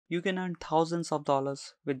you can earn thousands of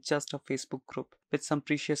dollars with just a Facebook group with some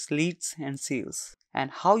precious leads and sales.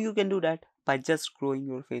 And how you can do that? By just growing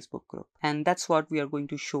your Facebook group. And that's what we are going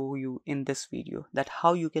to show you in this video, that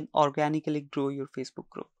how you can organically grow your Facebook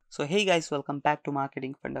group. So hey guys, welcome back to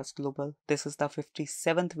Marketing Fundas Global. This is the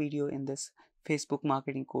 57th video in this Facebook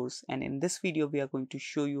marketing course, and in this video we are going to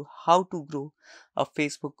show you how to grow a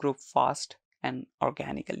Facebook group fast and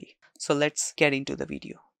organically. So let's get into the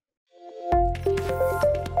video.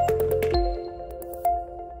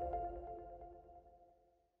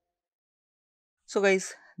 So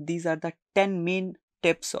guys, these are the 10 main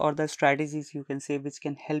tips or the strategies you can say which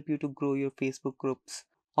can help you to grow your Facebook groups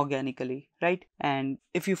organically, right? And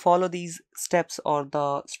if you follow these steps or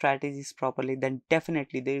the strategies properly, then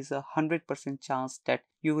definitely there is a 100% chance that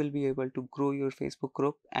you will be able to grow your Facebook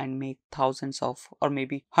group and make thousands of or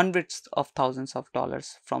maybe hundreds of thousands of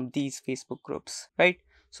dollars from these Facebook groups, right?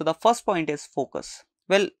 So the first point is focus.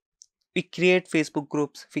 Well, we create Facebook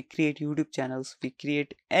groups, we create YouTube channels, we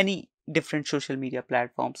create any different social media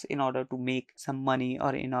platforms in order to make some money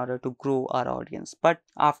or in order to grow our audience. But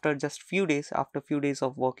after just few days, after few days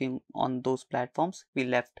of working on those platforms, we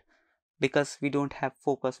left because we don't have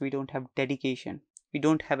focus, we don't have dedication, we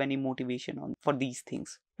don't have any motivation for these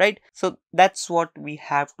things, right? So that's what we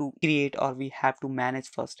have to create or we have to manage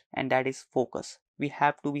first, and that is focus. We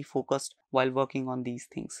have to be focused while working on these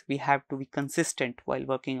things. We have to be consistent while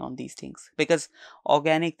working on these things because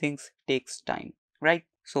organic things takes time, right?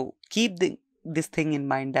 So keep this thing in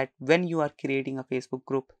mind, that when you are creating a Facebook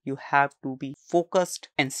group, you have to be focused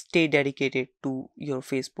and stay dedicated to your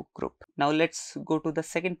Facebook group. Now let's go to the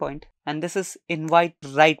second point, and this is invite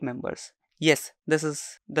right members. Yes, this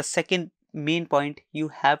is the second main point. You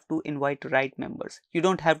have to invite right members. You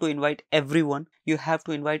don't have to invite everyone. You have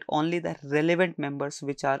to invite only the relevant members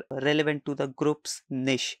which are relevant to the group's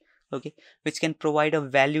niche, okay, which can provide a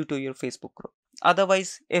value to your Facebook group.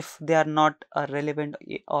 Otherwise, if they are not relevant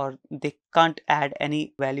or they can't add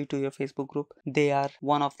any value to your Facebook group, they are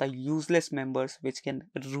one of the useless members which can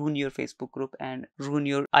ruin your Facebook group and ruin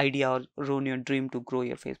your idea or ruin your dream to grow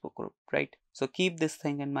your Facebook group, right? So keep this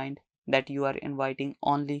thing in mind, that you are inviting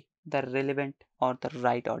only the relevant or the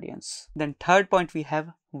right audience. Then third point, we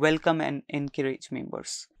have welcome and encourage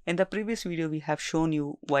members. In the previous video, we have shown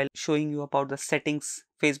you, while showing you about the settings,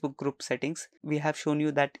 Facebook group settings, we have shown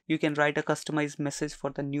you that you can write a customized message for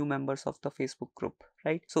the new members of the Facebook group,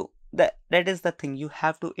 right? So that is the thing. You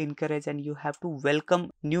have to encourage and you have to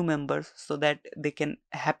welcome new members so that they can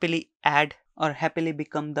happily add or happily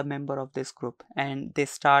become the member of this group and they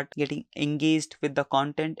start getting engaged with the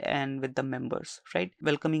content and with the members, right?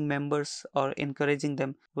 Welcoming members or encouraging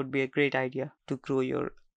them would be a great idea to grow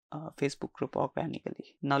your Facebook group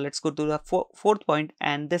organically. Now let's go to the fourth point,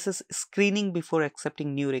 and this is screening before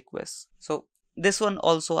accepting new requests. So this one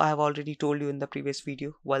also I have already told you in the previous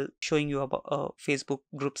video while showing you about Facebook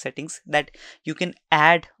group settings, that you can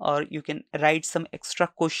add or you can write some extra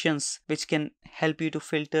questions which can help you to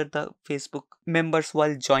filter the Facebook members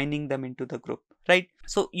while joining them into the group, right?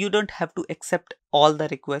 So you don't have to accept all the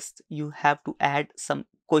requests. You have to add some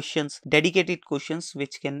questions, dedicated questions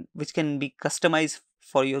which can be customized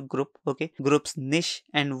for your group, okay, group's niche.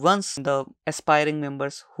 And once the aspiring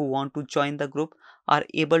members who want to join the group are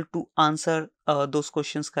able to answer those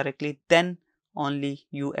questions correctly, then only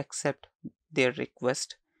you accept their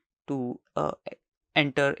request to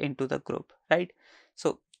enter into the group, right?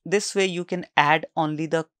 So this way you can add only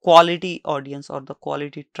the quality audience or the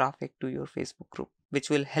quality traffic to your Facebook group, which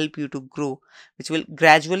will help you to grow, which will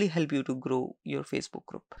gradually help you to grow your Facebook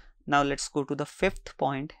group. Now let's go to the fifth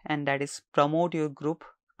point, and that is promote your group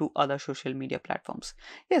to other social media platforms.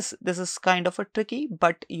 Yes, this is kind of a tricky,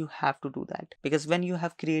 but you have to do that because when you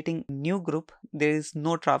have creating new group, there is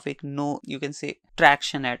no traffic, no, you can say,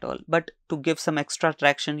 traction at all. But to give some extra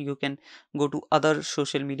traction, you can go to other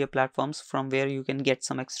social media platforms from where you can get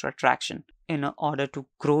some extra traction in order to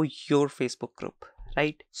grow your Facebook group,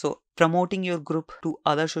 right? So promoting your group to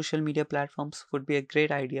other social media platforms would be a great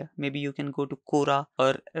idea. Maybe you can go to Quora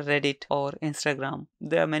or Reddit or Instagram.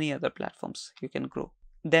 There are many other platforms you can grow.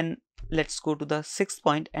 Then let's go to the sixth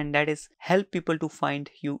point, and that is help people to find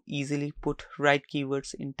you easily. Put right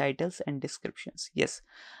keywords in titles and descriptions. Yes,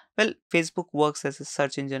 well, Facebook works as a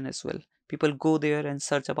search engine as well. People go there and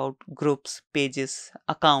search about groups, pages,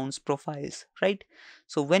 accounts, profiles, right?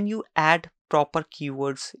 So when you add proper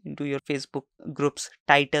keywords into your Facebook groups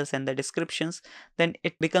titles and the descriptions, then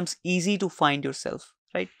it becomes easy to find yourself,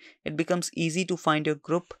 right? It becomes easy to find your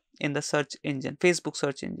group in the search engine, Facebook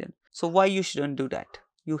search engine. So why you shouldn't do that?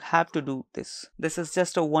 You have to do this. This is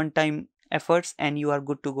just a one-time efforts and you are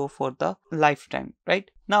good to go for the lifetime, right?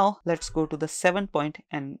 Now let's go to the 7th point,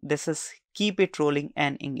 and this is keep it rolling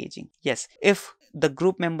and engaging. Yes, if the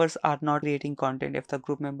group members are not creating content, if the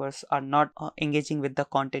group members are not engaging with the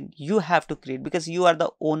content, you have to create, because you are the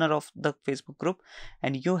owner of the Facebook group,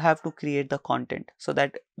 and you have to create the content so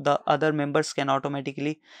that the other members can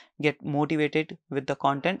automatically get motivated with the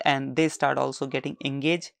content and they start also getting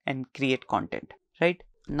engaged and create content, right?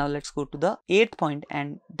 Now let's go to the 8th point,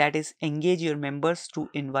 and that is engage your members to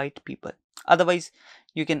invite people. Otherwise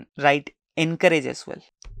you can write encourage as well.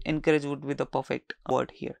 Encourage would be the perfect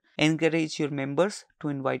word here. Encourage your members to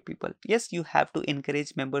invite people. Yes, you have to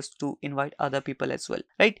encourage members to invite other people as well,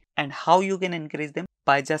 right? And how you can encourage them?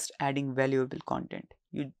 By just adding valuable content.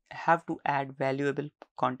 You have to add valuable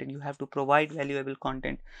content. You have to provide valuable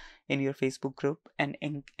content in your Facebook group and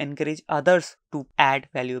encourage others to add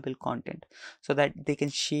valuable content so that they can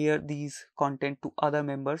share these content to other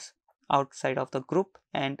members outside of the group,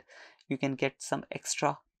 and you can get some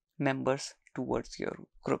extra members towards your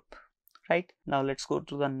group, right? Now let's go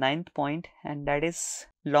to the 9th point, and that is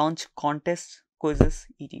launch contests, quizzes,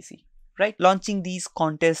 etc. Right? Launching these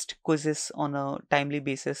contest quizzes on a timely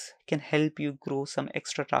basis can help you grow some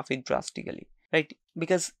extra traffic drastically, right?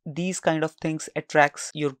 Because these kind of things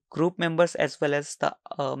attracts your group members as well as the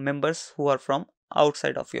members who are from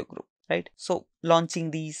outside of your group, right? So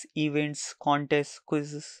launching these events, contests,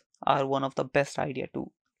 quizzes are one of the best idea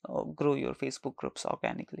to grow your Facebook groups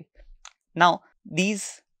organically. Now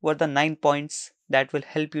these were the 9 points that will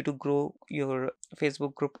help you to grow your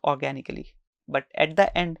Facebook group organically. But at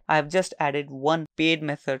the end, I have just added one paid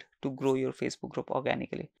method to grow your Facebook group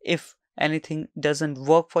organically. If anything doesn't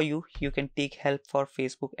work for you, you can take help for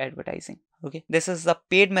Facebook advertising. Okay, this is the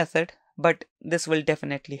paid method, but this will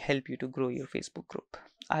definitely help you to grow your Facebook group.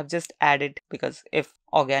 I've just added because if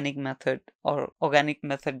organic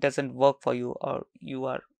method doesn't work for you, or you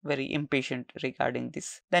are very impatient regarding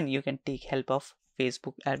this, then you can take help of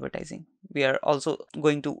Facebook advertising. We are also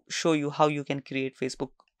going to show you how you can create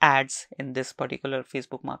Facebook ads in this particular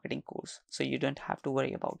Facebook marketing course, so you don't have to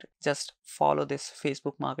worry about it. Just follow this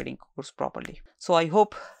Facebook marketing course properly. So I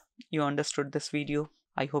hope you understood this video.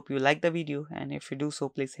 I hope you like the video, and if you do so,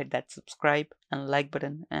 please hit that subscribe and like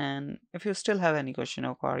button. And if you still have any question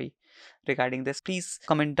or query regarding this, please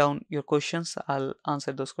comment down your questions. I'll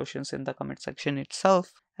answer those questions in the comment section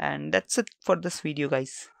itself. And that's it for this video,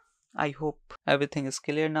 guys. I hope everything is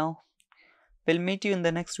clear now. We'll meet you in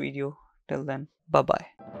the next video. Till then, bye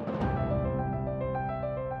bye.